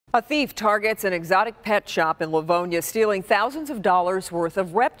A thief targets an exotic pet shop in Livonia, stealing thousands of dollars worth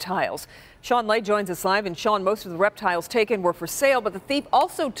of reptiles. Sean Lay joins us live. And Sean, most of the reptiles taken were for sale, but the thief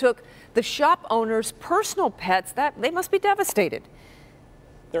also took the shop owner's personal pets. They must be devastated.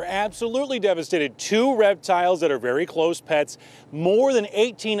 They're absolutely devastated. 2 reptiles that are very close pets, more than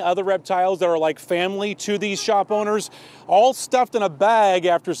 18 other reptiles that are like family to these shop owners, all stuffed in a bag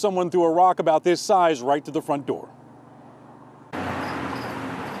after someone threw a rock about this size right to the front door.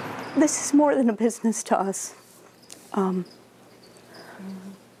 This is more than a business to us.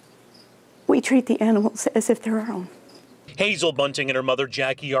 We treat the animals as if they're our own. Hazel Bunting and her mother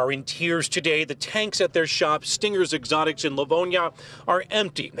Jackie are in tears today. The tanks at their shop, Stinger's Exotics in Livonia, are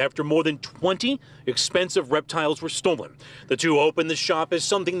empty after more than 20 expensive reptiles were stolen. The two opened the shop as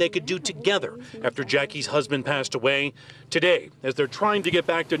something they could do together after Jackie's husband passed away. Today, as they're trying to get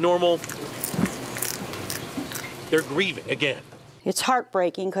back to normal, they're grieving again. It's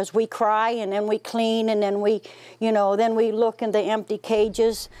heartbreaking because we cry and then we clean and then we look in the empty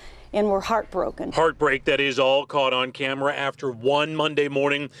cages and we're heartbroken. Heartbreak that is all caught on camera after one Monday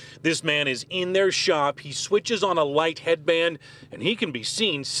morning. This man is in their shop. He switches on a light headband and he can be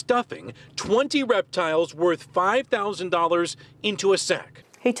seen stuffing 20 reptiles worth $5,000 into a sack.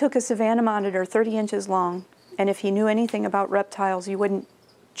 He took a Savannah monitor 30 inches long, and if he knew anything about reptiles, you wouldn't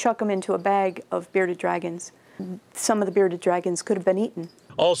chuck them into a bag of bearded dragons. Some of the bearded dragons could have been eaten.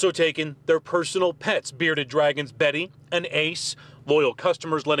 Also taken their personal pets, bearded dragons Betty and Ace. Loyal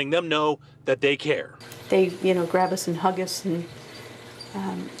customers letting them know that they care. They, grab us and hug us, and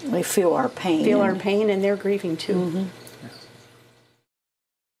they feel our pain. And they're grieving too. Mm-hmm.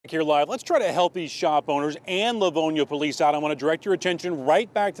 Here live, let's try to help these shop owners and Livonia police out. I want to direct your attention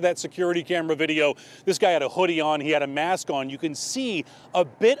right back to that security camera video. This guy had a hoodie on, he had a mask on. You can see a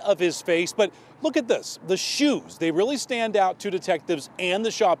bit of his face, but look at this. The shoes, they really stand out to detectives and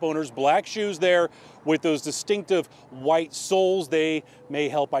the shop owners. Black shoes there with those distinctive white soles. They may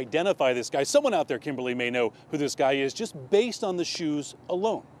help identify this guy. Someone out there, Kimberly, may know who this guy is just based on the shoes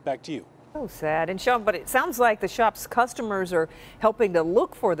alone. Back to you. So sad. And Sean, but it sounds like the shop's customers are helping to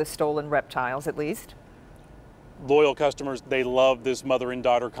look for the stolen reptiles, at least. Loyal customers, they love this mother and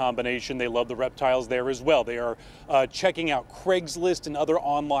daughter combination. They love the reptiles there as well. They are checking out Craigslist and other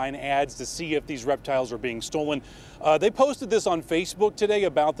online ads to see if these reptiles are being stolen. They posted this on Facebook today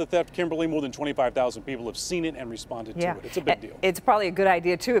about the theft, Kimberly. More than 25,000 people have seen it and responded to it. It's a big deal. It's probably a good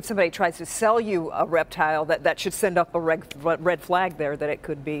idea, too, if somebody tries to sell you a reptile, that should send up a red flag there that it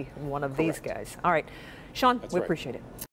could be one of these guys. All right, Sean, we appreciate it.